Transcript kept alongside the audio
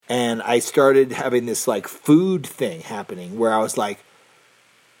And I started having this like food thing happening where I was like,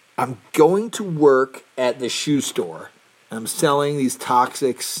 I'm going to work at the shoe store. I'm selling these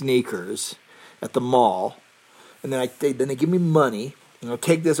toxic sneakers at the mall. And then they give me money. And I'll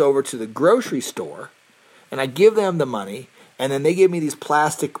take this over to the grocery store. And I give them the money. And then they give me these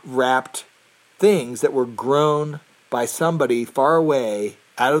plastic wrapped things that were grown by somebody far away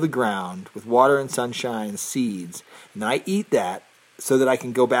out of the ground with water and sunshine and seeds. And I eat that so that I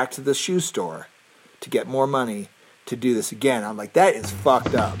can go back to the shoe store to get more money to do this again. I'm like, that is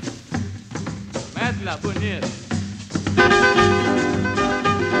fucked up.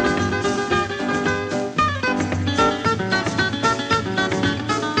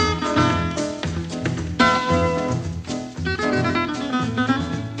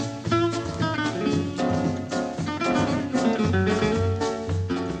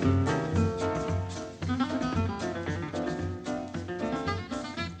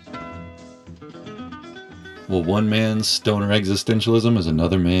 Well, one man's stoner existentialism is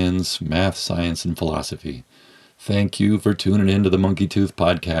another man's math, science, and philosophy. Thank you for tuning in to the Monkey Tooth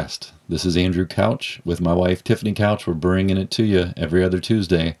Podcast. This is Andrew Couch with my wife, Tiffany Couch. We're bringing it to you every other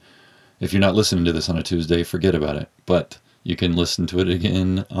Tuesday. If you're not listening to this on a Tuesday, forget about it. But you can listen to it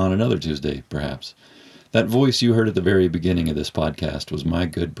again on another Tuesday, perhaps. That voice you heard at the very beginning of this podcast was my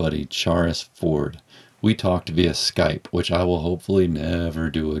good buddy, Charis Ford. We talked via Skype, which I will hopefully never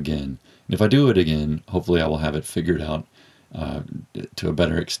do again. And if I do it again, hopefully I will have it figured out to a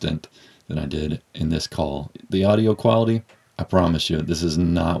better extent than I did in this call. The audio quality, I promise you, this is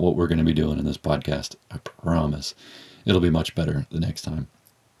not what we're going to be doing in this podcast. I promise. It'll be much better the next time.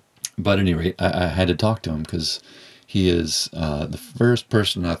 But at any rate, I had to talk to him because he is the first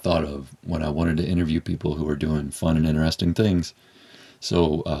person I thought of when I wanted to interview people who are doing fun and interesting things.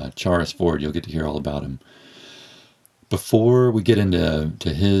 So Charis Ford, you'll get to hear all about him. Before we get into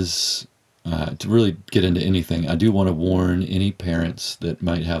his... to really get into anything, I do want to warn any parents that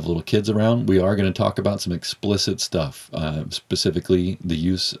might have little kids around. We are going to talk about some explicit stuff, specifically the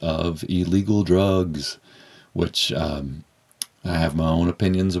use of illegal drugs, which I have my own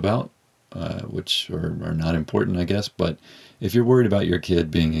opinions about, which are not important, I guess. But if you're worried about your kid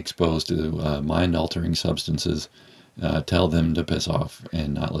being exposed to mind-altering substances, tell them to piss off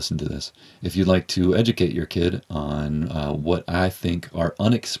and not listen to this. If you'd like to educate your kid on what I think are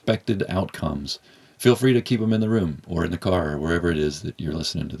unexpected outcomes, feel free to keep them in the room or in the car or wherever it is that you're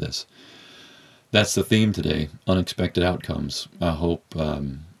listening to this. That's the theme today, unexpected outcomes. I hope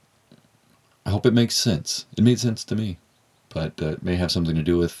it makes sense. It made sense to me, but it may have something to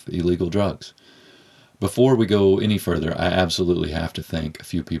do with illegal drugs. Before we go any further, I absolutely have to thank a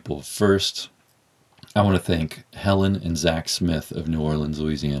few people. First, I want to thank Helen and Zach Smith of New Orleans,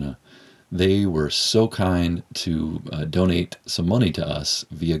 Louisiana. They were so kind to donate some money to us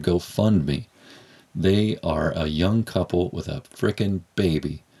via GoFundMe. They are a young couple with a frickin'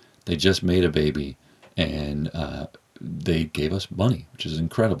 baby. They just made a baby, and they gave us money, which is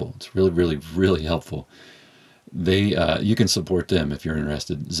incredible. It's really, really, really helpful. You can support them if you're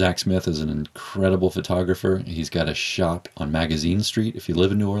interested. Zach Smith is an incredible photographer. He's got a shop on Magazine Street if you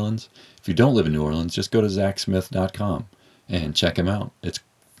live in New Orleans. If you don't live in New Orleans, just go to ZachSmith.com and check him out.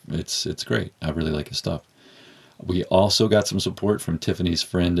 It's great. I really like his stuff. We also got some support from Tiffany's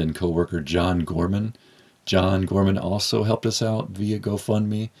friend and coworker John Gorman. John Gorman also helped us out via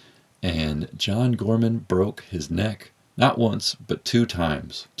GoFundMe, and John Gorman broke his neck not once but 2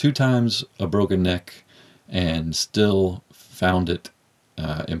 times. 2 times a broken neck, and still found it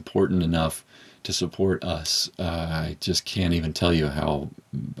important enough to support us. I just can't even tell you how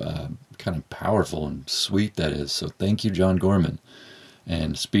kind of powerful and sweet that is. So thank you, John Gorman,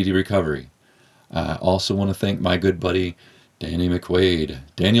 and speedy recovery. I also want to thank my good buddy, Danny McQuaid.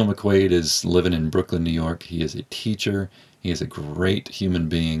 Daniel McQuaid is living in Brooklyn, New York. He is a teacher. He is a great human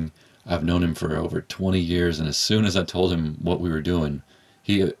being. I've known him for over 20 years, and as soon as I told him what we were doing,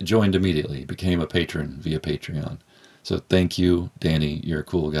 he joined immediately, became a patron via Patreon. So thank you, Danny. You're a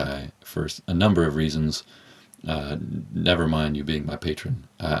cool guy for a number of reasons. Never mind you being my patron.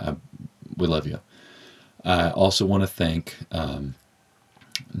 We love you. I also want to thank,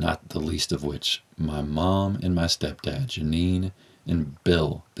 not the least of which, my mom and my stepdad, Janine and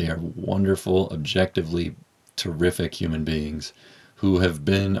Bill. They are wonderful, objectively terrific human beings who have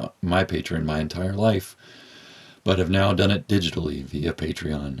been my patron my entire life, but have now done it digitally via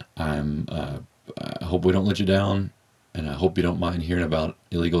Patreon. I hope we don't let you down, and I hope you don't mind hearing about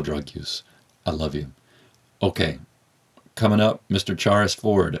illegal drug use. I love you. Okay, coming up, Mr. Charis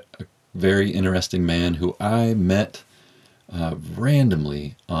Ford, a very interesting man who I met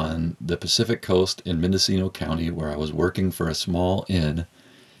randomly on the Pacific Coast in Mendocino County, where I was working for a small inn,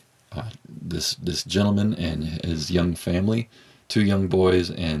 This gentleman and his young family, 2 young boys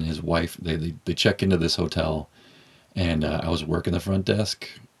and his wife, they check into this hotel, and I was working the front desk,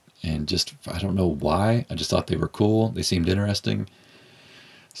 and just, I don't know why, I just thought they were cool. They seemed interesting.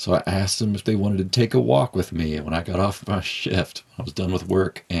 So I asked them if they wanted to take a walk with me when I got off my shift. I was done with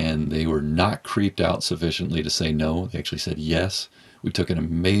work, and they were not creeped out sufficiently to say no. They actually said yes. We took an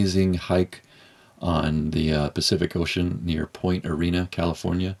amazing hike on the Pacific Ocean near Point Arena,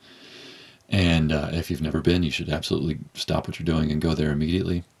 California. And if you've never been, you should absolutely stop what you're doing and go there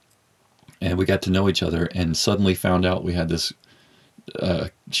immediately. And we got to know each other, and suddenly found out we had this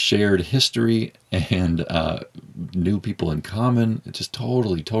shared history and new people in common. It's just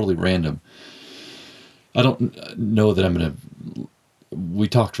totally random. I don't know that I'm going to... We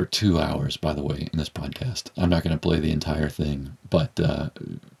talked for 2 hours, by the way, in this podcast. I'm not going to play the entire thing, but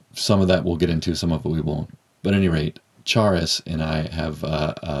some of that we'll get into, some of it we won't. But at any rate, Charis and I have...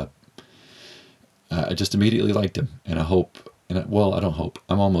 I just immediately liked him, and I hope... Well, I don't hope.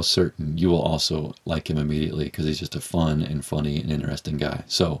 I'm almost certain you will also like him immediately, because he's just a fun and funny and interesting guy.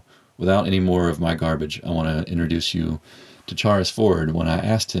 So, without any more of my garbage, I want to introduce you to Charis Ford. When I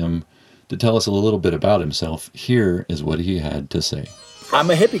asked him to tell us a little bit about himself, here is what he had to say.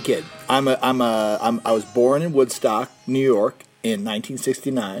 I'm a hippie kid. I was born in Woodstock, New York, in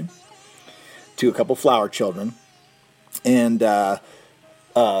 1969, to a couple flower children, and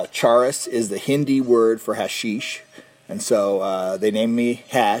Charis is the Hindi word for hashish. And so they named me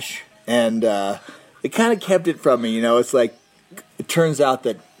Hash, and they kind of kept it from me. You know, it's like, it turns out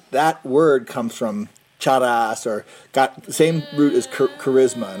that word comes from charas, or got the same root as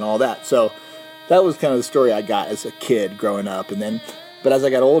charisma and all that. So that was kind of the story I got as a kid growing up. But as I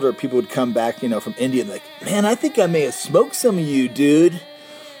got older, people would come back, you know, from India and like, man, I think I may have smoked some of you, dude.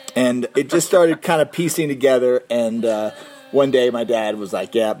 And it just started kind of piecing together. And one day my dad was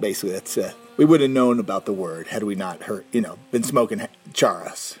like, yeah, basically that's we would have known about the word had we not been smoking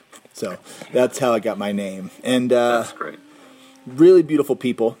charas. So that's how I got my name. And that's great. Really beautiful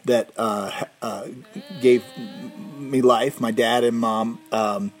people that gave me life. My dad and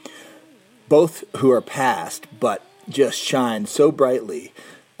mom, both who are passed, but just shine so brightly.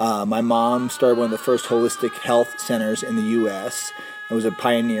 My mom started one of the first holistic health centers in the U.S. and was a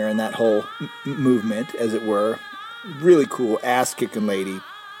pioneer in that whole movement, as it were. Really cool, ass-kicking lady.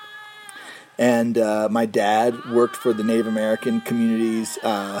 And my dad worked for the Native American communities,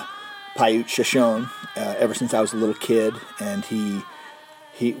 Paiute Shoshone, ever since I was a little kid. And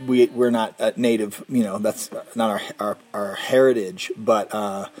we're not native, you know, that's not our heritage. But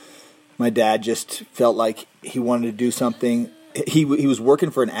my dad just felt like he wanted to do something. He was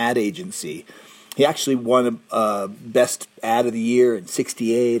working for an ad agency. He actually won a best ad of the year in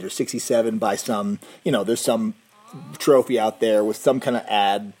 '68 or '67 by some, you know, there's some trophy out there with some kind of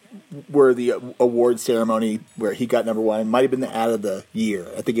ad worthy award ceremony where he got number 1. It might have been the ad of the year.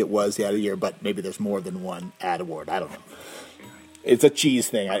 I think it was the ad of the year, but maybe there's more than one ad award. I don't know. It's a cheese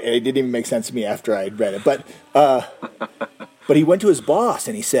thing. It didn't even make sense to me after I'd read it. But he went to his boss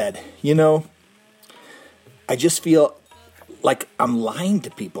and he said, you know, I just feel like I'm lying to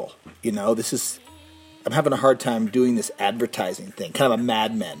people. You know, I'm having a hard time doing this advertising thing. Kind of a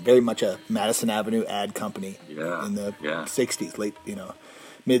Mad Men, very much a Madison Avenue ad company in the 60s,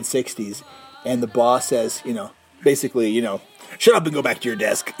 mid 60s. And the boss says, you know, basically, you know, shut up and go back to your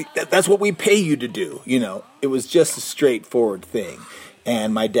desk. That's what we pay you to do. You know, it was just a straightforward thing.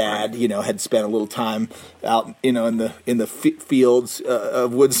 And my dad, you know, had spent a little time out, you know, in the fields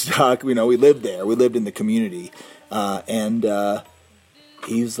of Woodstock. You know, we lived there. We lived in the community.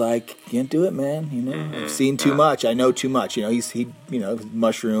 He was like, "Can't do it, man. You know, I've seen too much. I know too much. You know, he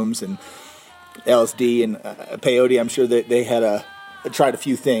mushrooms and LSD and peyote. I'm sure that they had tried a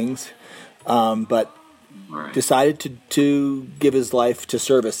few things, but decided to give his life to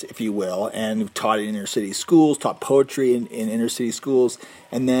service, if you will, and taught in inner city schools, taught poetry in inner city schools,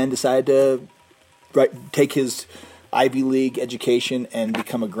 and then decided to take his Ivy League education and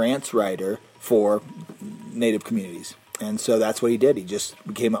become a grants writer for Native communities." And so that's what he did. He just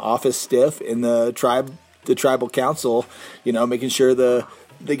became an office stiff in the tribal council, you know, making sure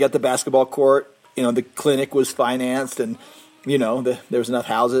they got the basketball court, you know, the clinic was financed, and, you know, there was enough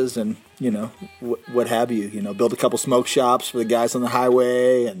houses, and, you know, what have you, you know, build a couple smoke shops for the guys on the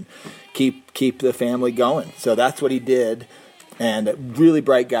highway and keep the family going. So that's what he did. And a really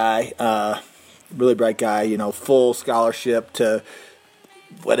bright guy, you know, full scholarship to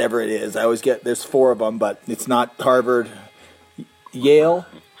whatever it is. I always there's 4 of them, but it's not Harvard, Yale,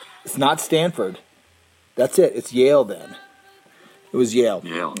 it's not Stanford. That's it. It's Yale then. It was Yale.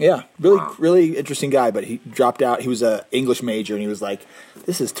 Yale. Yeah, really, Wow. really interesting guy. But he dropped out. He was a English major, and he was like,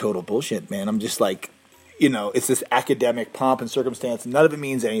 "This is total bullshit, man." I'm just like, it's this academic pomp and circumstance. None of it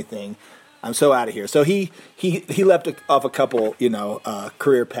means anything. I'm so out of here. So he left off a couple,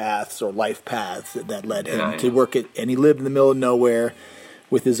 career paths or life paths that led him to work at, and he lived in the middle of nowhere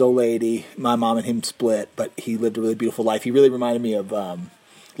with his old lady. My mom and him split, but he lived a really beautiful life. He really reminded me of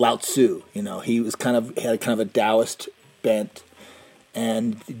Lao Tzu. He was had kind of a Taoist bent,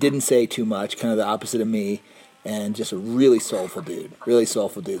 and didn't say too much, kind of the opposite of me, and just a really soulful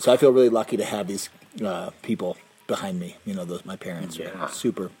dude. So I feel really lucky to have these people behind me. My parents are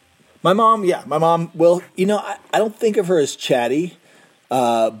super. My mom, well, I don't think of her as chatty,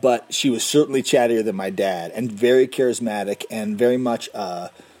 but she was certainly chattier than my dad, and very charismatic, and very much, I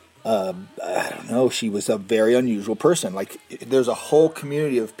don't know, she was a very unusual person. Like, there's a whole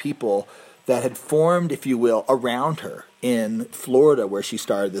community of people that had formed, if you will, around her in Florida, where she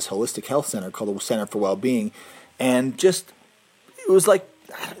started this holistic health center called the Center for Wellbeing, and just, it was like,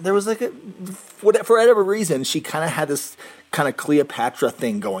 there was like for whatever reason, she kind of had this kind of Cleopatra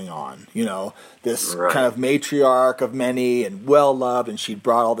thing going on, this kind of matriarch of many and well loved, and she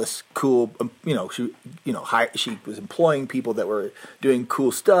brought all this cool, she was employing people that were doing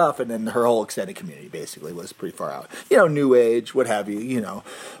cool stuff, and then her whole extended community basically was pretty far out, New Age, what have you,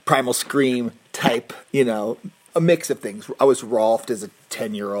 Primal Scream type, a mix of things. I was Rolfed as a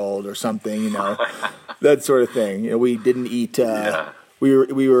 10-year-old or something, that sort of thing. We didn't eat. We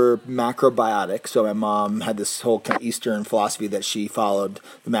were macrobiotic, so my mom had this whole kind of Eastern philosophy that she followed,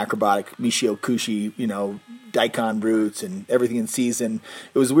 the macrobiotic Michio Kushi, daikon roots and everything in season.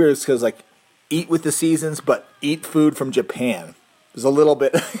 It was weird because eat with the seasons, but eat food from Japan. It was a little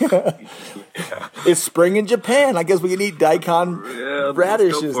bit. It's spring in Japan. I guess we can eat daikon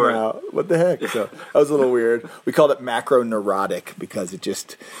radishes now. What the heck? So that was a little weird. We called it macroneurotic because it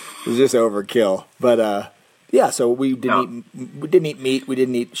was just overkill. But so we didn't eat meat. We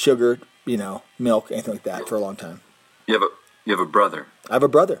didn't eat sugar, milk, anything like that for a long time. You have a brother. I have a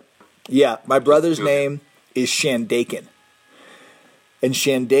brother. Yeah, my brother's name is Shandaken. And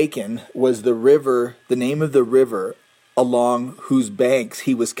Shandaken was the name of the river along whose banks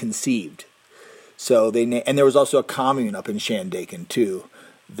he was conceived. So and there was also a commune up in Shandaken too,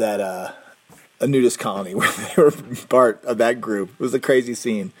 that a nudist colony where they were part of that group. It was a crazy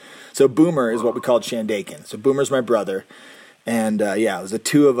scene. So Boomer is what we called Shandaken. So Boomer's my brother, and it was the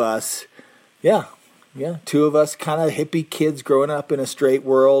two of us. Yeah, two of us, kind of hippie kids growing up in a straight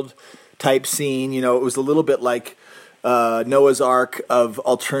world type scene. It was a little bit like Noah's Ark of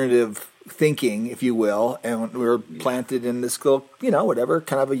alternative thinking, if you will, and we were planted in this little, whatever,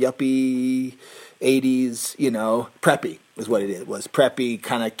 kind of a yuppie 80s, preppy is what it was. Preppy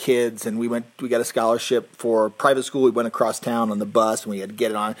kind of kids, and we got a scholarship for private school. We went across town on the bus, and we had to get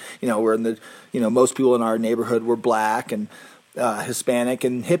it on. We're in the, most people in our neighborhood were black and Hispanic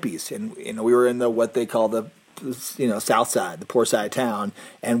and hippies, and we were in what they call the south side, the poor side of town,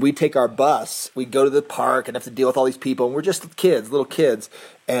 and we'd take our bus, we'd go to the park and have to deal with all these people, and we're just kids, little kids,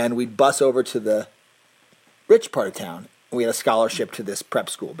 and we'd bus over to the rich part of town. We had a scholarship to this prep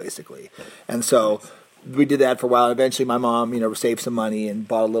school, basically, and so we did that for a while. And eventually, my mom, saved some money and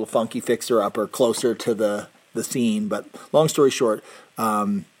bought a little funky fixer-upper closer to the scene. But long story short,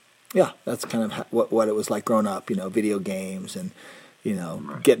 that's kind of what it was like growing up. Video games and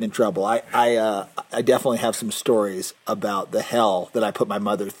getting in trouble. I definitely have some stories about the hell that I put my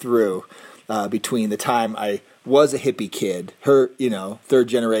mother through between the time I was a hippie kid, her third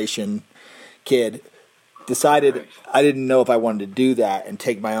generation kid. Decided I didn't know if I wanted to do that and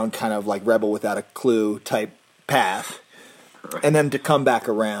take my own kind of like rebel without a clue type path. And then to come back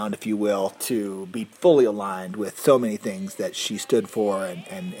around, if you will, to be fully aligned with so many things that she stood for.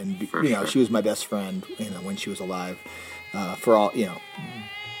 And she was my best friend, when she was alive, for all, and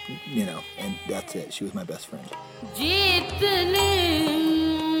that's it. She was my best friend.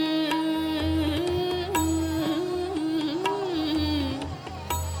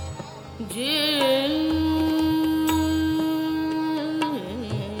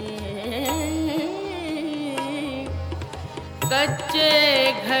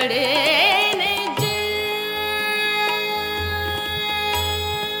 कच्चे घड़े ने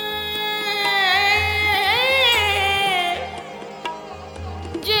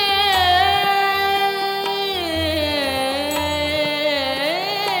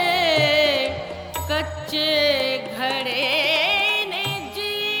कच्चे घड़े ने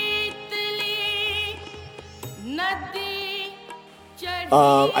जीत ली नदी.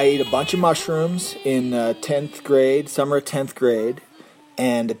 I ate a bunch of mushrooms in 10th grade, summer of 10th grade,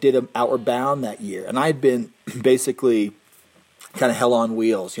 and did an Outward Bound that year. And I had been basically kind of hell on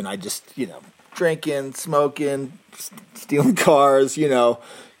wheels. I just, drinking, smoking, stealing cars,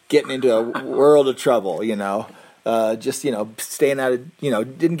 getting into a world of trouble, just, staying out of,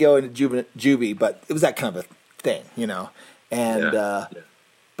 didn't go into juvie, but it was that kind of a thing, and,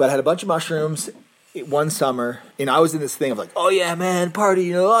 but I had a bunch of mushrooms one summer, I was in this thing of like, oh yeah, man,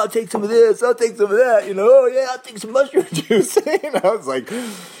 party, I'll take some of this, I'll take some of that, oh yeah, I'll take some mushroom juice. I was like,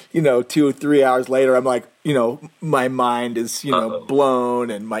 2 or 3 hours later, I'm like, my mind is, blown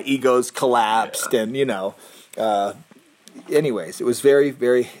and my ego's collapsed and, anyways, it was very,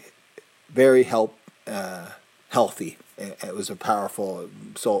 very, very healthy. It was a powerful,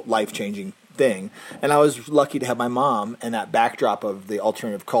 life-changing thing. And I was lucky to have my mom and that backdrop of the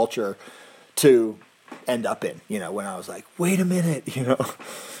alternative culture to end up in, when I was like, wait a minute,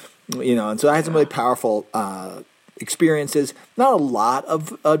 and so I had some really powerful experiences. Not a lot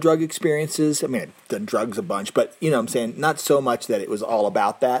of drug experiences. I mean, I've done drugs a bunch, but I'm saying not so much that it was all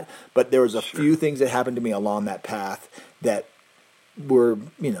about that. But there was a few things that happened to me along that path that were,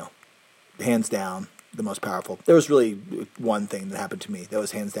 hands down the most powerful. There was really one thing that happened to me that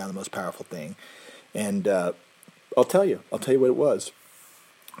was hands down the most powerful thing, and I'll tell you what it was.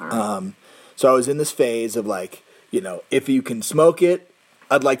 All right. So I was in this phase of like, if you can smoke it,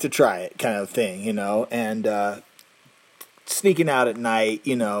 I'd like to try it kind of thing, and sneaking out at night,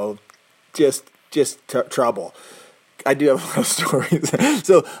 just trouble. I do have a lot of stories.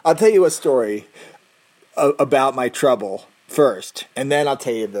 So I'll tell you a story about my trouble first, and then I'll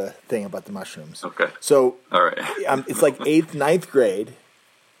tell you the thing about the mushrooms. Okay. So all right. It's like 8th, 9th grade,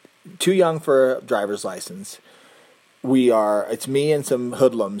 too young for a driver's license. It's me and some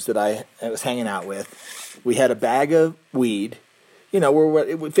hoodlums that I was hanging out with. We had a bag of weed.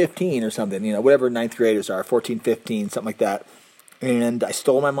 We're 15 or something, whatever 9th graders are, 14, 15, something like that. And I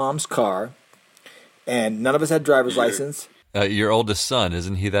stole my mom's car, and none of us had driver's license. Your oldest son,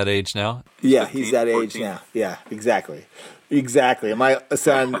 isn't he that age now? Yeah, 15, he's that age 14. now. Yeah, exactly. And my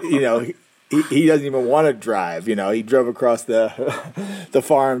son, he doesn't even want to drive. He drove across the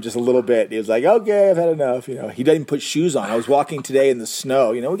farm just a little bit. He was like, okay, I've had enough. He doesn't even put shoes on. I was walking today in the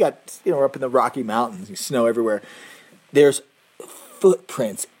snow. We got, we're up in the Rocky Mountains. There's snow everywhere. There's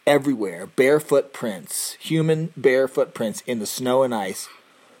footprints everywhere, bare footprints, human bare footprints in the snow and ice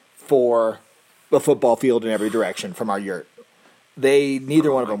for the football field in every direction from our yurt.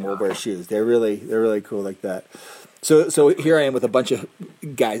 Neither one of them will wear shoes. They're really cool like that. So here I am with a bunch of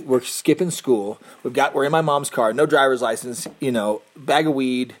guys. We're skipping school. We're in my mom's car, no driver's license, bag of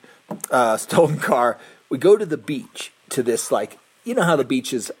weed, stolen car. We go to the beach to this, like, how the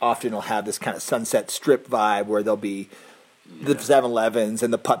beaches often will have this kind of Sunset Strip vibe where there'll be the 7-Elevens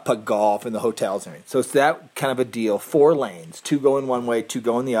and the putt-putt golf and the hotels and everything. So it's that kind of a deal. 4 lanes, 2 going one way, 2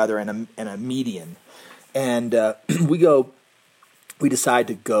 going the other, and a median. And we decide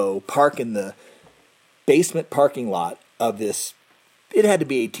to go park in the basement parking lot of this. It had to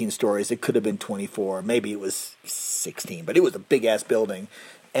be 18 stories. It could have been 24. Maybe it was 16, but it was a big-ass building.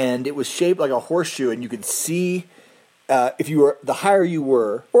 And it was shaped like a horseshoe, and you could see if you were, the higher you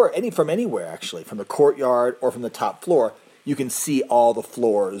were, or from anywhere actually, from the courtyard or from the top floor, you can see all the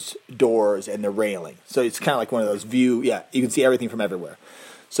floors, doors, and the railing. So it's kind of like one of those you can see everything from everywhere.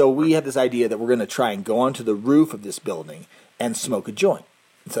 So we had this idea that we're going to try and go onto the roof of this building and smoke a joint.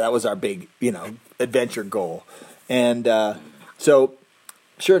 So that was our big, adventure goal. And so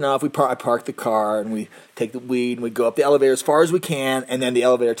sure enough, I park the car and we take the weed and we go up the elevator as far as we can, and then the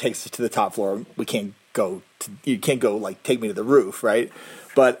elevator takes us to the top floor. You can't go like take me to the roof, right?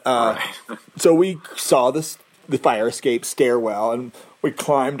 But so we saw the fire escape stairwell and we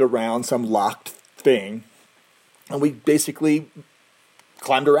climbed around some locked thing, and we basically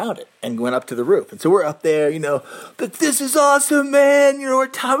climbed around it and went up to the roof. And so we're up there, but this is awesome, man. We're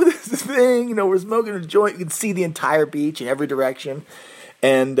top of this thing. We're smoking a joint. You can see the entire beach in every direction.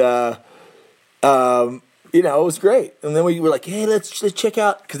 And, it was great. And then we were like, hey, let's check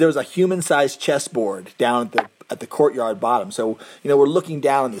out, because there was a human-sized chessboard down at the courtyard bottom. So, we're looking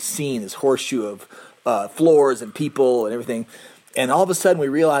down on the scene, this horseshoe of floors and people and everything. And all of a sudden we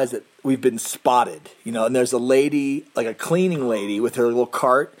realized that we've been spotted, and there's a lady, like a cleaning lady with her little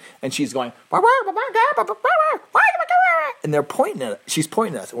cart, and she's going, and they're pointing at it. She's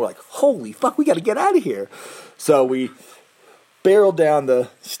pointing at us, and we're like, holy fuck, we got to get out of here. So we barrel down the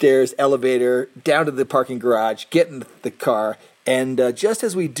stairs, elevator, down to the parking garage, get in the car, and just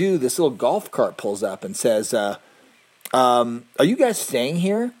as we do, this little golf cart pulls up and says, are you guys staying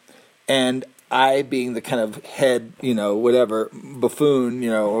here? And I, being the kind of head, whatever, buffoon,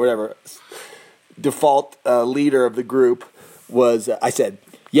 or whatever, default leader of the group, I said,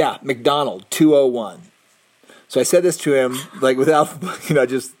 yeah, McDonald, 201. So I said this to him, like without,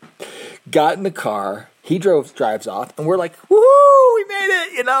 just got in the car. He drives off, and we're like, woohoo, we made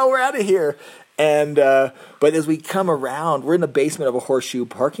it, we're out of here. And, but as we come around, we're in the basement of a Horseshoe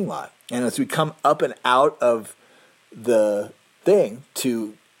parking lot. And as we come up and out of the thing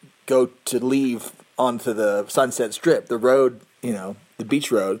to go to leave onto the Sunset Strip, the road, the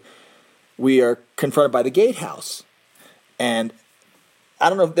beach road, we are confronted by the gatehouse. And I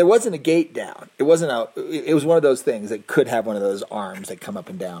don't know, there wasn't a gate down. It was one of those things that could have one of those arms that come up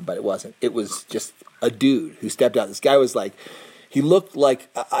and down, but it wasn't. It was just a dude who stepped out. This guy was like, he looked like,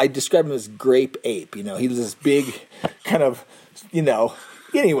 I described him as grape ape, he was this big kind of,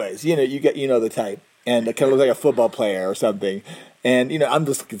 anyways, you know the type. And it kind of looked like a football player or something. And, I'm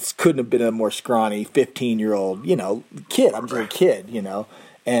just, this couldn't have been a more scrawny 15-year-old, kid. I'm just a kid,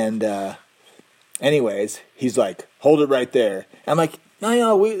 And anyways, he's like, hold it right there. I'm like,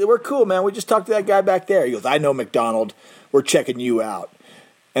 no, we're cool, man. We just talked to that guy back there. He goes, I know, McDonald. We're checking you out.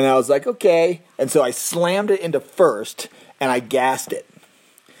 And I was like, okay. And so I slammed it into first, and I gassed it.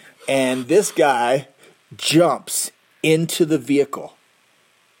 And this guy jumps into the vehicle.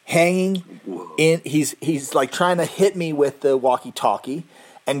 Hanging in, he's like trying to hit me with the walkie-talkie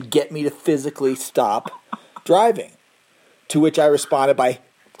and get me to physically stop driving. To which I responded by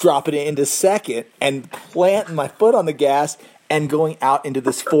dropping it into second and planting my foot on the gas and going out into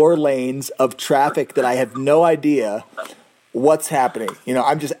this 4 lanes of traffic that I have no idea what's happening.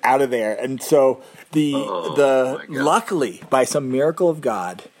 I'm just out of there. And so luckily, by some miracle of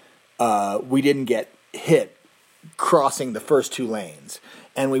God, we didn't get hit crossing the first 2 lanes.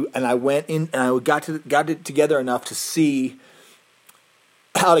 And I went in, and I got it together enough to see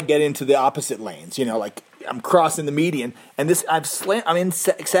how to get into the opposite lanes. Like I'm crossing the median, and I'm in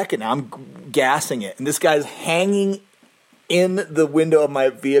second now. I'm gassing it, and this guy's hanging in the window of my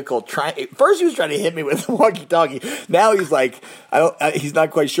vehicle. First he was trying to hit me with the walkie-talkie. Now he's like, he's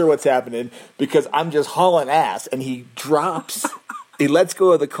not quite sure what's happening because I'm just hauling ass, and he drops. He lets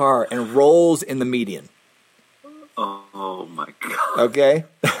go of the car and rolls in the median. Oh my God. Okay?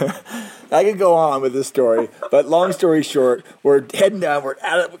 I could go on with this story, but long story short, we're heading down,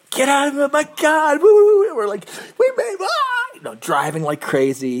 get out of it, my God, woo! And we're like, we made it, driving like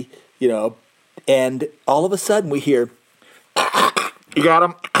crazy, and all of a sudden we hear, you got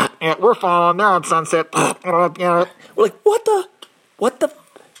him? Yeah, we're following there on Sunset. We're like, what the?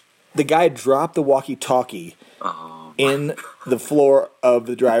 The guy dropped the walkie-talkie in the floor of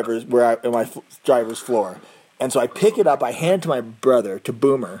the driver's, driver's floor. And so I pick it up, I hand it to my brother, to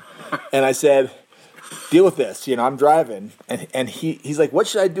Boomer, and I said, deal with this, I'm driving. And he's like, what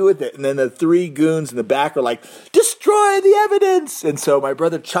should I do with it? And then the 3 goons in the back are like, destroy the evidence! And so my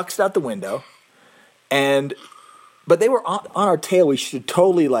brother chucks it out the window, but they were on our tail. We should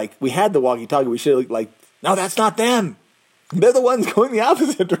totally, we had the walkie-talkie, we should have, no, that's not them. They're the ones going the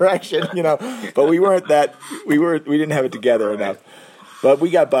opposite direction, But we didn't have it together enough. But we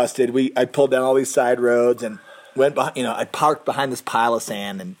got busted. I pulled down all these side roads and went behind, I parked behind this pile of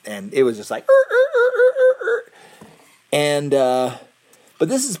sand, and it was just like, and but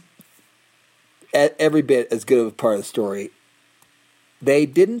this is every bit as good of a part of the story. They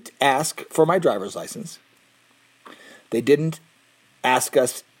didn't ask for my driver's license. They didn't ask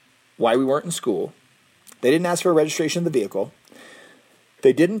us why we weren't in school. They didn't ask for a registration of the vehicle.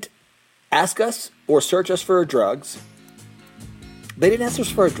 They didn't ask us or search us for drugs. They didn't ask us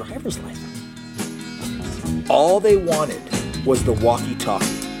for a driver's license. All they wanted was the walkie-talkie.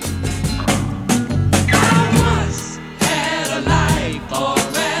 I once had a life, or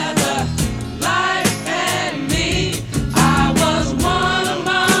rather, life had me. I was one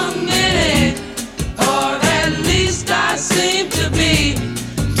among many, or at least I seemed to be.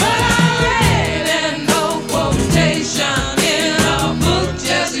 But I read an old quotation in a book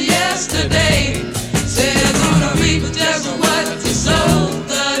just yesterday. Says on a reap just what you sow,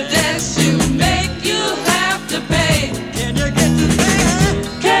 the debts you make, you have to pay. Can you get to that?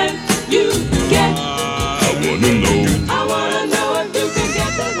 Can you get? I wanna know if you can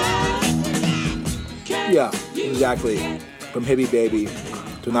get to that. Can Yeah, you exactly. get? From hippie baby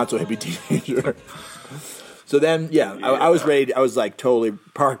to not so hippie teenager. So then, I was ready. I was like totally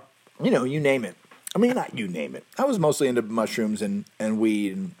parked. You name it. I mean, not you name it. I was mostly into mushrooms and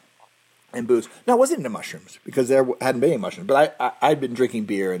weed and booze. No, I wasn't into mushrooms because there hadn't been any mushrooms. But I'd been drinking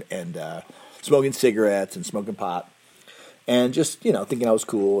beer and smoking cigarettes and smoking pot. And just, thinking I was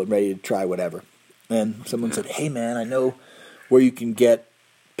cool and ready to try whatever. And someone said, hey, man, I know where you can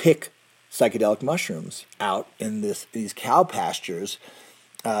pick psychedelic mushrooms out in these cow pastures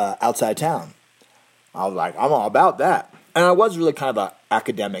outside town. I was like, I'm all about that. And I was really kind of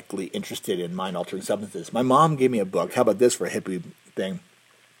academically interested in mind-altering substances. My mom gave me a book. How about this for a hippie thing?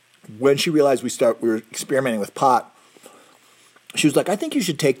 When she realized we were experimenting with pot, she was like, I think you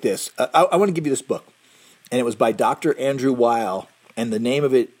should take this. I want to give you this book. And it was by Dr. Andrew Weil, and the name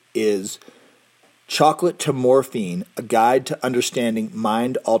of it is Chocolate to Morphine, A Guide to Understanding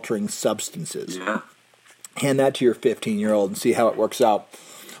Mind-Altering Substances. Yeah. Hand that to your 15-year-old and see how it works out.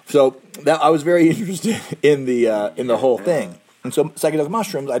 So I was very interested in the whole thing. And so psychedelic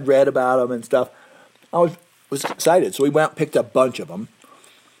mushrooms, I'd read about them and stuff. I was excited. So we went, picked a bunch of them.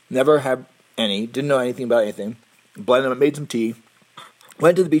 Never had any. Didn't know anything about anything. Blended them, made some tea.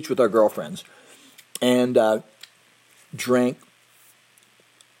 Went to the beach with our girlfriends. And drank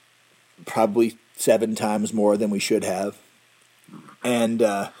probably 7 times more than we should have. And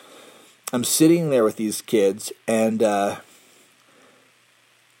I'm sitting there with these kids, and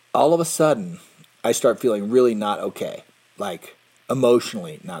all of a sudden, I start feeling really not okay. Like,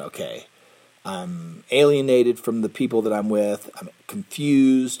 emotionally not okay. I'm alienated from the people that I'm with. I'm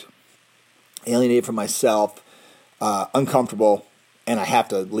confused, alienated from myself, uncomfortable, and I have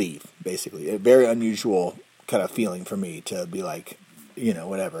to leave, basically. A very unusual kind of feeling for me to be like,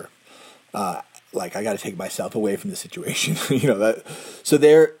 whatever. Like, I got to take myself away from the situation. So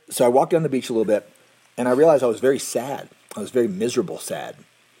I walked down the beach a little bit, and I realized I was very sad. I was very miserable sad.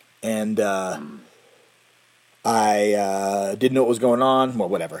 And I didn't know what was going on. Well,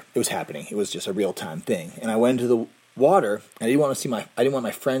 whatever. It was happening. It was just a real-time thing. And I went into the water. I didn't want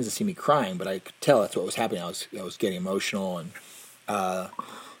my friends to see me crying, but I could tell that's what was happening. I was getting emotional, and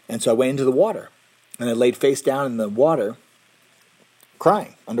so I went into the water, and I laid face down in the water,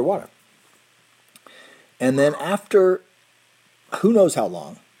 crying underwater. And then after who knows how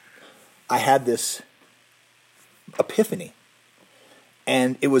long, I had this epiphany.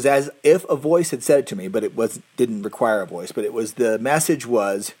 And it was as if a voice had said it to me, but it didn't require a voice. But the message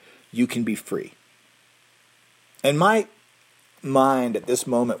was, you can be free. And my mind at this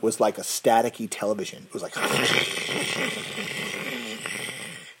moment was like a staticky television. It was like...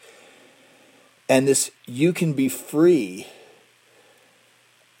 And this you can be free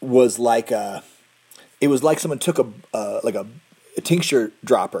was like it was like someone took a tincture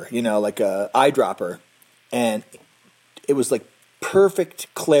dropper, like a eyedropper, and it was like perfect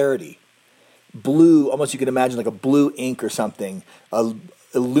clarity, blue, almost you could imagine like a blue ink or something, a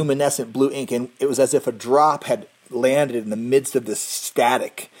luminescent blue ink, and it was as if a drop had landed in the midst of this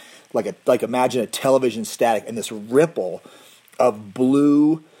static, like imagine a television static, and this ripple of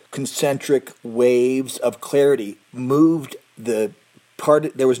blue concentric waves of clarity moved the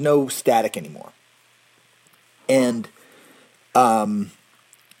part. There was no static anymore. And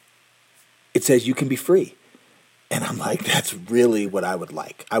it says you can be free. And I'm like, that's really what I would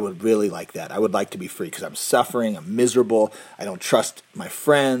like. I would really like that. I would like to be free because I'm suffering. I'm miserable. I don't trust my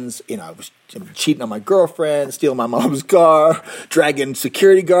friends. I'm cheating on my girlfriend, stealing my mom's car, dragging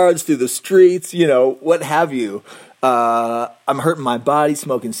security guards through the streets, what have you. I'm hurting my body,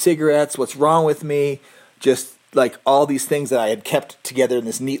 smoking cigarettes. What's wrong with me? Just like all these things that I had kept together in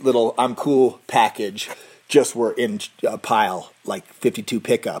this neat little I'm cool package just were in a pile, like 52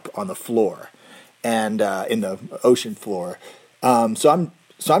 pickup on the floor and in the ocean floor. So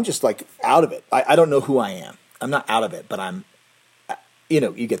I'm just like out of it. I don't know who I am. I'm not out of it, but I'm,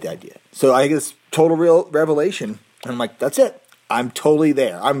 you get the idea. So I get this total real revelation. And I'm like, that's it. I'm totally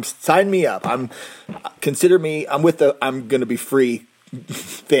there. Sign me up. Consider me. I'm with the I'm going to be free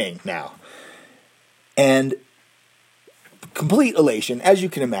thing now. And complete elation, as you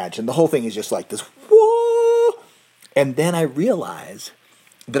can imagine. The whole thing is just like this, whoa. And then I realize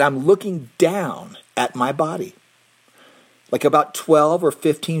that I'm looking down at my body. Like about 12 or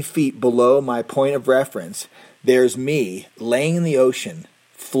 15 feet below my point of reference, there's me laying in the ocean,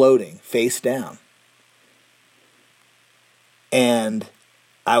 floating face down. And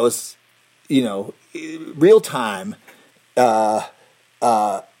I was, real time,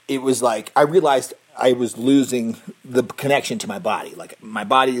 it was like I realized I was losing the connection to my body. Like my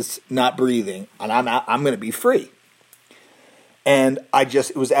body is not breathing, and I'm going to be free. And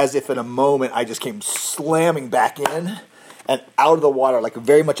it was as if in a moment I just came slamming back in and out of the water, like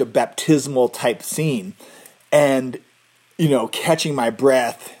very much a baptismal type scene. And, catching my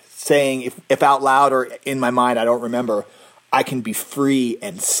breath, saying, if out loud or in my mind, I don't remember, I can be free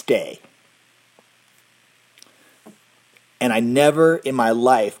and stay. And I never in my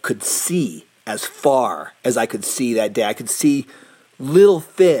life could see as far as I could see that day. I could see little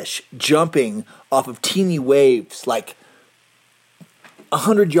fish jumping off of teeny waves like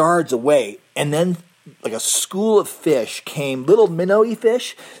 100 yards away. And then like a school of fish came, little minnowy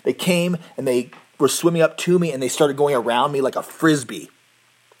fish. They came and they were swimming up to me and they started going around me like a frisbee.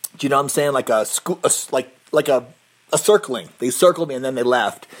 Do you know what I'm saying? Like a circling. They circled me and then they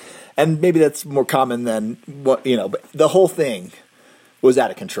left. And maybe that's more common than what, but the whole thing was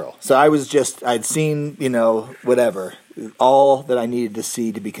out of control. So I'd seen, whatever, all that I needed to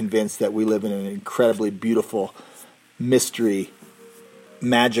see to be convinced that we live in an incredibly beautiful, mystery,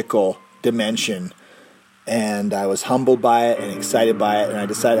 magical dimension. And I was humbled by it and excited by it, and I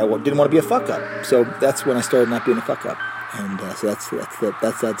decided I didn't want to be a fuck up. So that's when I started not being a fuck up. And so that's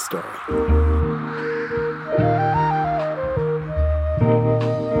that story.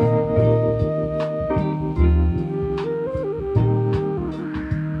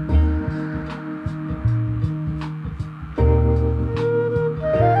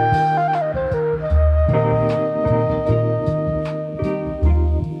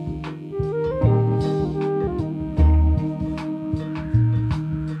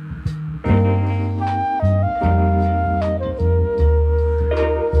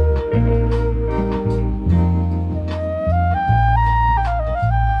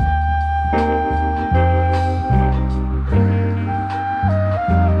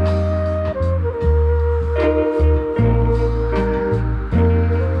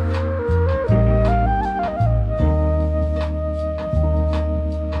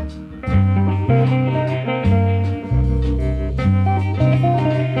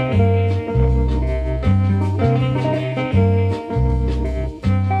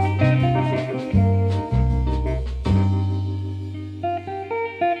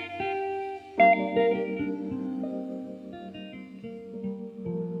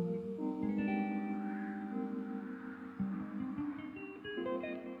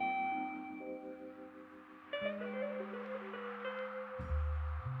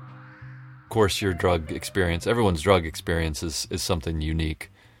 Of course, your drug experience, everyone's drug experience is something unique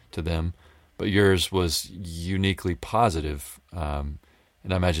to them, but yours was uniquely positive. And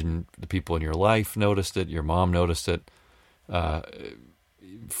I imagine the people in your life noticed it, your mom noticed it.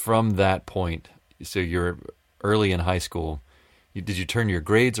 From that point, so you're early in high school, did you turn your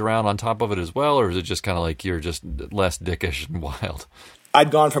grades around on top of it as well, or is it just kind of like you're just less dickish and wild?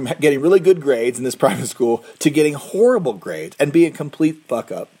 I'd gone from getting really good grades in this private school to getting horrible grades and being a complete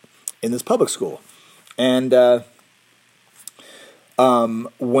fuck up in this public school. And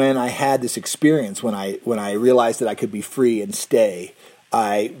when I had this experience, when I realized that I could be free and stay,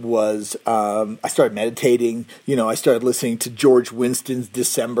 I started meditating. I started listening to George Winston's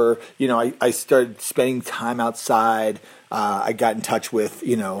December. I started spending time outside. I got in touch with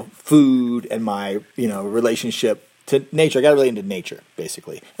food and my relationship to nature. I got really into nature,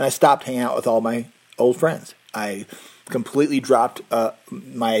 basically, and I stopped hanging out with all my old friends. I completely dropped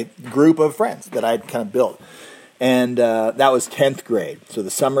my group of friends that I'd kind of built. And that was 10th grade. So the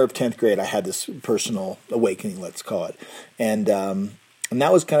summer of 10th grade, I had this personal awakening, let's call it. And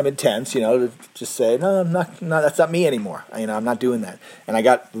that was kind of intense, to just say, no, that's not me anymore. I'm not doing that. And I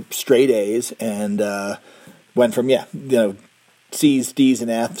got straight A's and went from, C's, D's,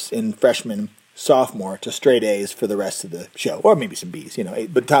 and F's in freshman, sophomore to straight A's for the rest of the show. Or maybe some B's,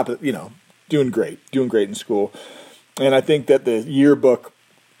 but top of, doing great in school. And I think that the yearbook,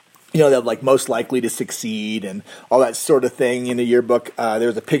 that like most likely to succeed and all that sort of thing in the yearbook, there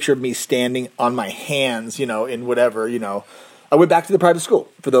was a picture of me standing on my hands, in whatever, I went back to the private school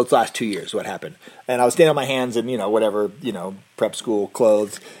for those last 2 years, what happened. And I was standing on my hands in, whatever, prep school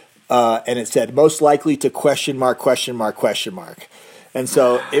clothes. And it said, most likely to ? And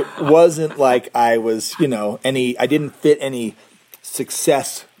so it wasn't like I was, I didn't fit any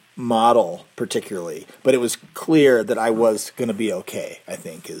success model particularly, but it was clear that I was going to be okay, I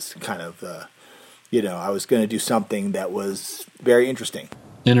think is kind of, I was going to do something that was very interesting.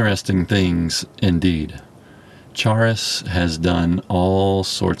 Interesting things indeed. Charis has done all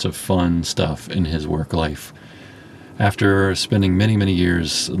sorts of fun stuff in his work life. After spending many, many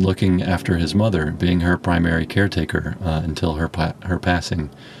years looking after his mother, being her primary caretaker until her passing,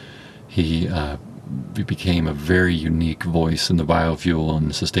 he became a very unique voice in the biofuel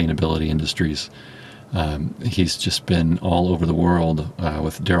and sustainability industries. He's just been all over the world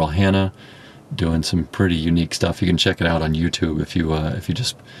with Daryl Hannah, doing some pretty unique stuff. You can check it out on YouTube if you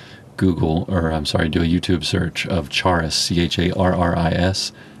just Google, do a YouTube search of Charris,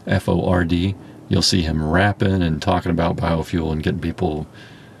 Charris, Ford. You'll see him rapping and talking about biofuel and getting people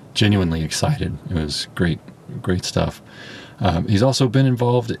genuinely excited. It was great stuff. He's also been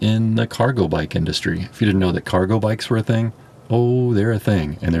involved in the cargo bike industry. If you didn't know that cargo bikes were a thing, they're a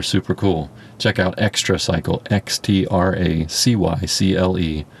thing, and they're super cool. Check out Xtracycle,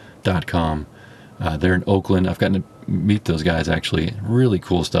 XTRACYCLE.com. They're in Oakland. I've gotten meet those guys, actually. Really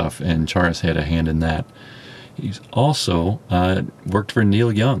cool stuff, and Charis had a hand in that. He's also worked for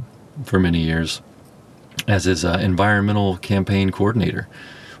Neil Young for many years as his environmental campaign coordinator,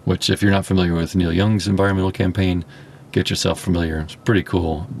 which, if you're not familiar with Neil Young's environmental campaign, get yourself familiar. It's pretty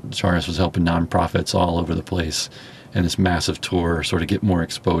cool. Charis was helping nonprofits all over the place in this massive tour, sort of get more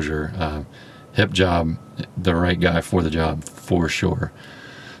exposure. Hip job, the right guy for the job, for sure.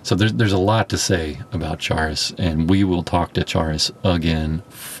 So there's a lot to say about Charis, and we will talk to Charis again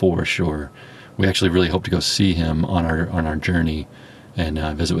for sure. We actually really hope to go see him on our journey and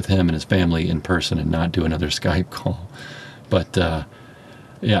visit with him and his family in person and not do another Skype call. But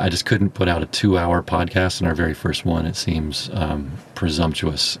yeah, I just couldn't put out a 2-hour podcast in our very first one. It seems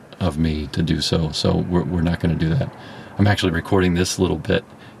presumptuous of me to do so. So we're not going to do that. I'm actually recording this little bit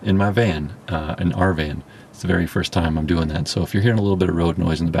in my van, in our van. It's the very first time I'm doing that. So if you're hearing a little bit of road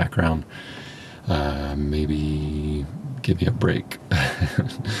noise in the background, maybe give me a break.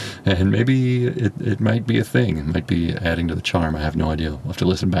 And maybe it might be a thing. It might be adding to the charm. I have no idea. We'll have to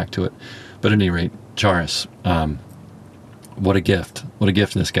listen back to it. But at any rate, Charis, what a gift. What a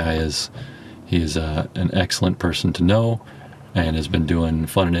gift this guy is. He's an excellent person to know and has been doing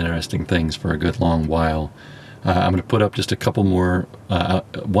fun and interesting things for a good long while. I'm going to put up just a couple more,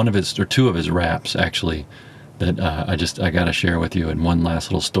 two of his raps, actually, that I got to share with you, and one last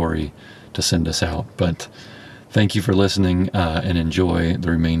little story to send us out. But thank you for listening, and enjoy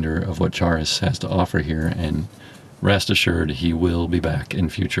the remainder of what Charis has to offer here, and rest assured he will be back in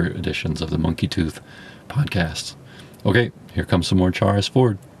future editions of the Monkey Tooth podcast. Okay, here comes some more Charis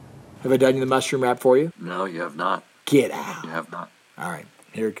Ford. Have I done the mushroom rap for you? No, you have not. Get out. You have not. All right,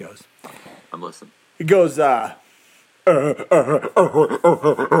 here it goes. I'm listening. It goes,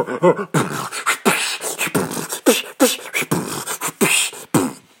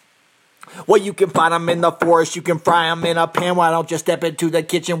 well, you can find them in the forest, you can fry them in a pan. Why don't you step into the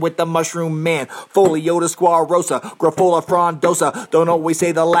kitchen with the mushroom man? Foliota squarosa, Graphola frondosa. Don't always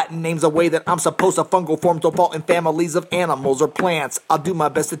say the Latin names the way that I'm supposed to. Fungal forms don't fall in families of animals or plants. I'll do my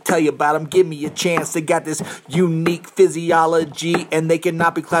best to tell you about them, give me a chance. They got this unique physiology, and they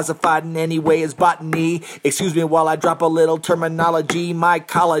cannot be classified in any way as botany. Excuse me while I drop a little terminology.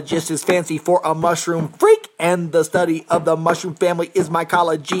 Mycologist is fancy for a mushroom freak, and the study of the mushroom family is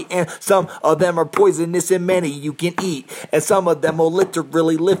mycology. And some of them are poisonous and many you can eat. And some of them will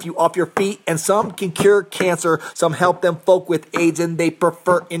literally lift you off your feet. And some can cure cancer. Some help them folk with AIDS. And they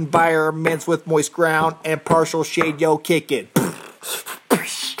prefer environments with moist ground and partial shade. Yo, kick it.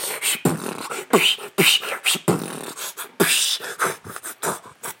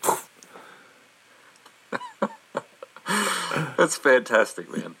 That's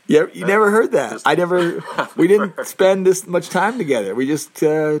fantastic, man. Yeah, you never heard that. We didn't spend this much time together. We just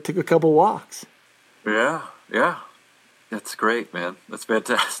took a couple walks. Yeah. That's great, man. That's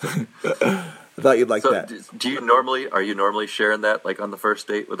fantastic. I thought you'd like that. Are you normally sharing that like on the first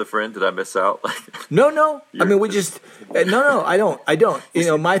date with a friend? Did I miss out? No. I mean, we just, no, I don't. You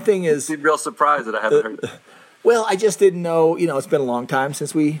know, my thing is. You seem real surprised that I haven't heard that. Well, I just didn't know, it's been a long time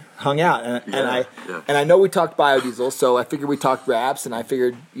since we hung out. And I know we talked biodiesel, so I figured we talked raps, and I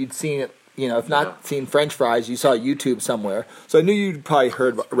figured you'd seen it, if not seen French fries, you saw YouTube somewhere. So I knew you'd probably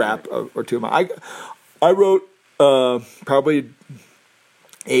heard a rap or two of mine. I wrote probably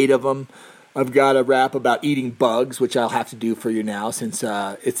 8 of them. I've got a rap about eating bugs, which I'll have to do for you now, since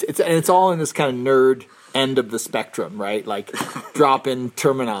it's all in this kind of nerd end of the spectrum, right? Like drop-in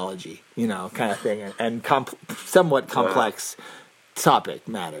terminology, kind of thing, and somewhat complex topic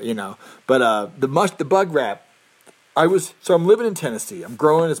matter, But the bug rap, I'm living in Tennessee. I'm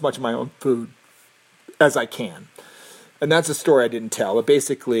growing as much of my own food as I can, and that's a story I didn't tell. But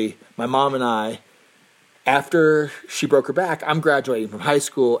basically, my mom and I, after she broke her back, I'm graduating from high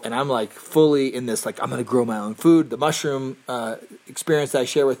school, and I'm like fully in this, like, I'm going to grow my own food. The mushroom experience that I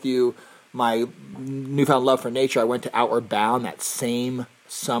share with you, my newfound love for nature, I went to Outward Bound that same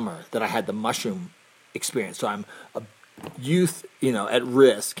summer that I had the mushroom experience. So I'm a youth, at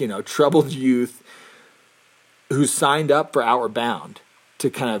risk, troubled youth who signed up for Outward Bound to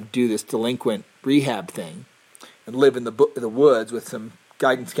kind of do this delinquent rehab thing and live in the woods with some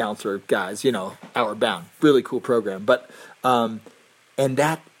guidance counselor guys, Outward Bound. Really cool program. But, and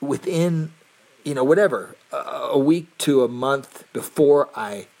that within, a week to a month before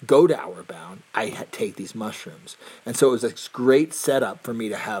I go to Outward Bound, I take these mushrooms. And so it was a great setup for me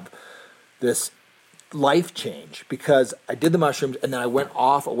to have this life change, because I did the mushrooms and then I went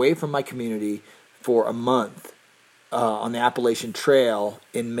off away from my community for a month on the Appalachian Trail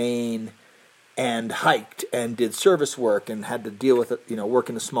in Maine, and hiked and did service work and had to deal with it, work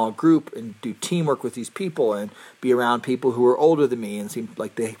in a small group and do teamwork with these people and be around people who were older than me and seemed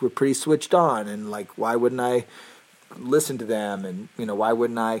like they were pretty switched on, and like, why wouldn't I listen to them, and why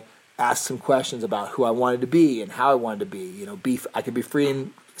wouldn't I ask some questions about who I wanted to be and how I wanted to be. I could be free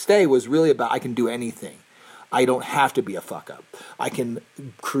and stay was really about I can do anything. I don't have to be a fuck up. I can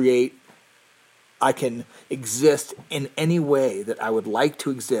create. I can exist in any way that I would like to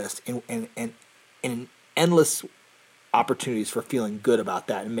exist, and endless opportunities for feeling good about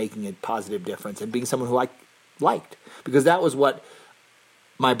that and making a positive difference and being someone who I liked, because that was what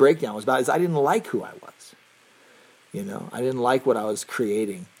my breakdown was about. Is I didn't like who I was. I didn't like what I was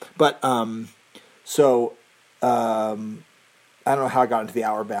creating. But I don't know how I got into the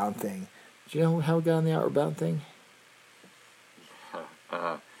Outward Bound thing. Do you know how we got on the Outward Bound thing?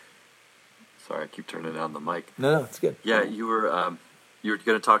 Sorry, I keep turning down the mic. No, it's good. Yeah, you were going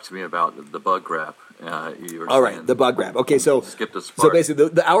to talk to me about the bug wrap. All right, the bug wrap. Okay, so skipped a spark. So basically,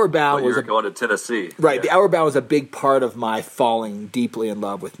 the Outward Bound you was were going to Tennessee, right? Yeah. The Outward Bound was a big part of my falling deeply in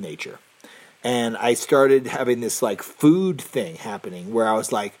love with nature, and I started having this like food thing happening where I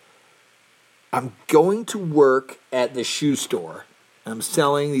was like, I'm going to work at the shoe store. I'm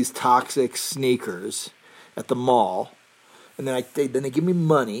selling these toxic sneakers at the mall, and then they give me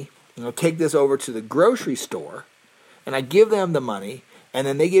money. And I'll take this over to the grocery store, and I give them the money, and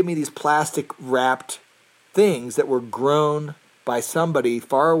then they give me these plastic wrapped things that were grown by somebody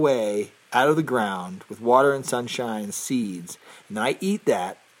far away out of the ground with water and sunshine and seeds. And I eat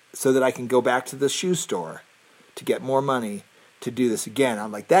that so that I can go back to the shoe store to get more money to do this again.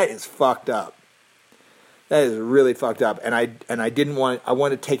 I'm like, that is fucked up. That is really fucked up. And I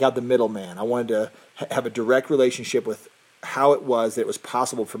wanted to take out the middleman. I wanted to have a direct relationship with how it was that it was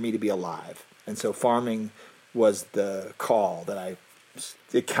possible for me to be alive. And so farming was the call that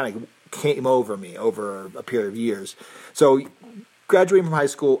it kind of came over me over a period of years. So graduating from high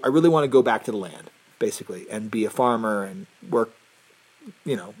school, I really want to go back to the land, basically, and be a farmer and work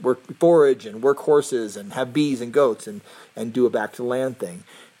forage and work horses and have bees and goats and do a back to the land thing.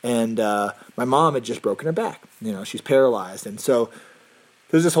 And my mom had just broken her back. She's paralyzed. And so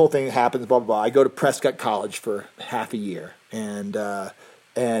there's this whole thing that happens, blah, blah, blah. I go to Prescott College for half a year. And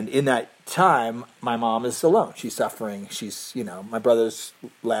in that time, my mom is alone. She's suffering. She's, my brother's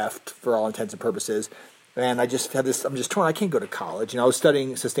left for all intents and purposes. And I just had this, I'm just torn. I can't go to college. I was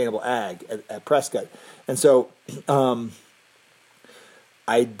studying sustainable ag at Prescott. And so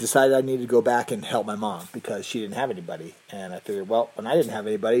I decided I needed to go back and help my mom because she didn't have anybody. And I figured, well, when I didn't have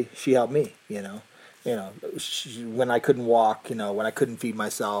anybody, she helped me, when I couldn't walk, when I couldn't feed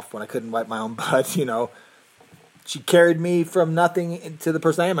myself, when I couldn't wipe my own butt, she carried me from nothing to the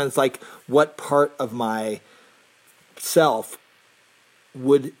person I am. And it's like, what part of my self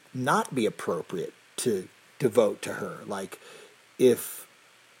would not be appropriate to devote to her? Like, if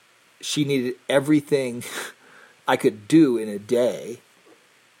she needed everything I could do in a day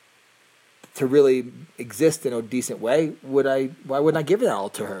to really exist in a decent way, why wouldn't I give it all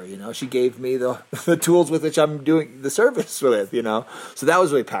to her? She gave me the tools with which I'm doing the service with, So that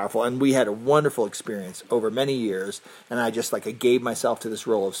was really powerful. And we had a wonderful experience over many years. And I just I gave myself to this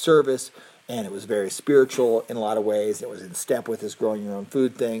role of service. And it was very spiritual in a lot of ways. It was in step with this growing your own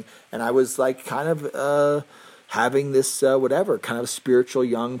food thing. And I was kind of having this kind of spiritual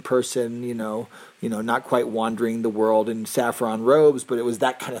young person, not quite wandering the world in saffron robes, but it was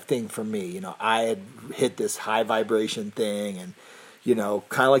that kind of thing for me. I had hit this high vibration thing, and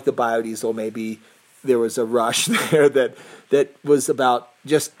kind of like the biodiesel, maybe there was a rush there that was about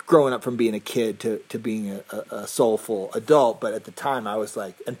just growing up from being a kid to being a soulful adult. But at the time, I was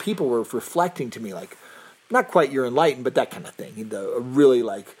and people were reflecting to me not quite you're enlightened, but that kind of thing. Really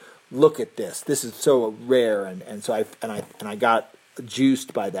look at this. This is so rare, and so I got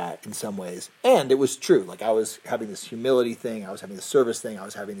juiced by that in some ways. And it was true. I was having this humility thing, I was having this service thing, I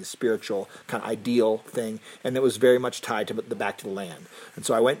was having this spiritual kind of ideal thing, and it was very much tied to the back to the land. And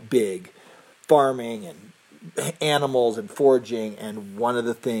so I went big, farming and animals and foraging, and one of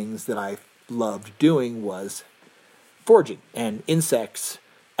the things that I loved doing was foraging and insects.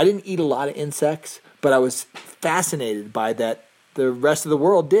 I didn't eat a lot of insects, but I was fascinated by that the rest of the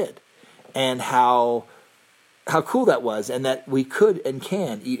world did, and how cool that was, and that we could and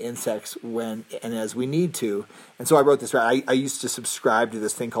can eat insects when and as we need to. And so I wrote this. I used to subscribe to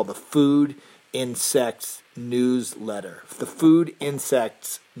this thing called the Food Insects Newsletter. The Food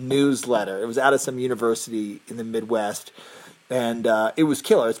Insects Newsletter. It was out of some university in the Midwest, and it was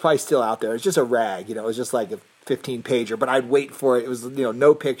killer. It's probably still out there. It's just a rag, it was just like a 15-pager, but I'd wait for it. It was,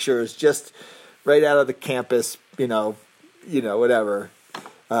 no pictures, just right out of the campus, whatever.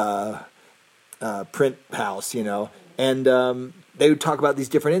 print house, and they would talk about these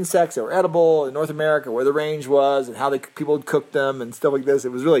different insects that were edible in North America, where the range was, and how people would cook them and stuff like this.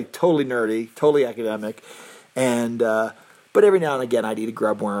 It was really totally nerdy, totally academic, and but every now and again I'd eat a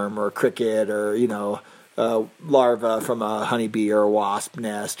grub worm or a cricket or larva from a honeybee or a wasp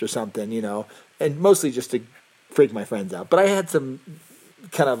nest or something, and mostly just to freak my friends out. But I had some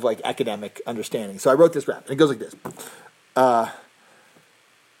kind of like academic understanding, so I wrote this rap, and it goes like this. How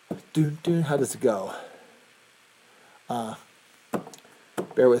does it go?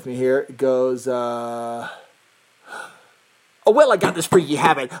 Bear with me here. It goes, oh, well, I got this freaky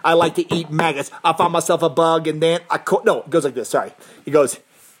habit. I like to eat maggots. I found myself a bug, and then no, it goes like this. Sorry. It goes,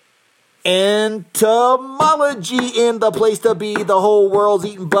 entomology in the place to be. The whole world's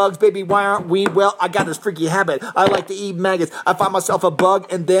eating bugs, baby. Why aren't we? Well, I got this freaky habit. I like to eat maggots. I find myself a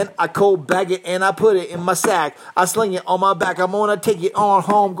bug, and then I cold bag it, and I put it in my sack. I sling it on my back. I'm gonna take it on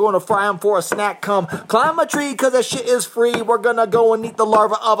home. Gonna fry them for a snack. Come climb a tree, cause that shit is free. We're gonna go and eat the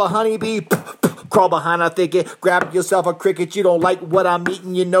larva of a honeybee. Crawl behind a thicket, grab yourself a cricket. You don't like what I'm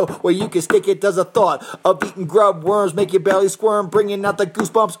eating, where you can stick it. Does a thought of eating grub worms make your belly squirm, bringing out the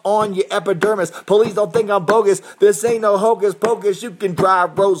goosebumps on your epidermis. Please don't think I'm bogus. This ain't no hocus pocus. You can dry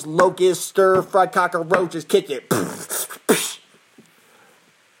roast locusts, stir fry cockroaches, kick it.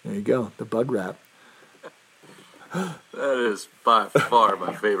 There you go, the bug rap. That is by far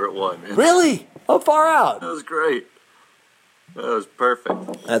my favorite one. Really? How far out? That was great. That was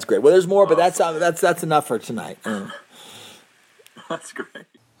perfect. That's great. Well, there's more, but that's enough for tonight. That's great.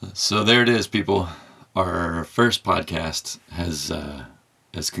 So there it is, people. Our first podcast has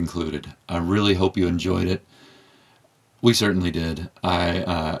concluded. I really hope you enjoyed it. We certainly did.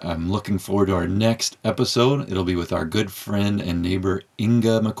 I'm looking forward to our next episode. It'll be with our good friend and neighbor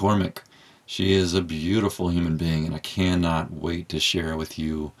Inga McCormick. She is a beautiful human being, and I cannot wait to share with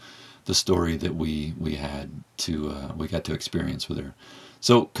you the story that we got to experience with her.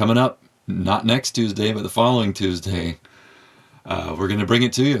 So coming up, not next Tuesday, but the following Tuesday, we're going to bring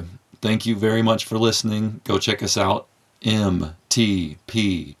it to you. Thank you very much for listening. Go check us out, mtp.dog,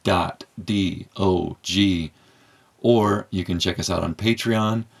 or you can check us out on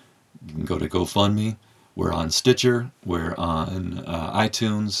Patreon. You can go to GoFundMe. We're on Stitcher. We're on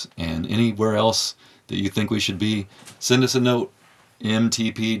iTunes, and anywhere else that you think we should be. Send us a note,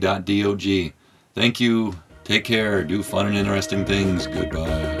 mtp.dog. Thank you. Take care. Do fun and interesting things.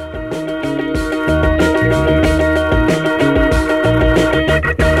 Goodbye.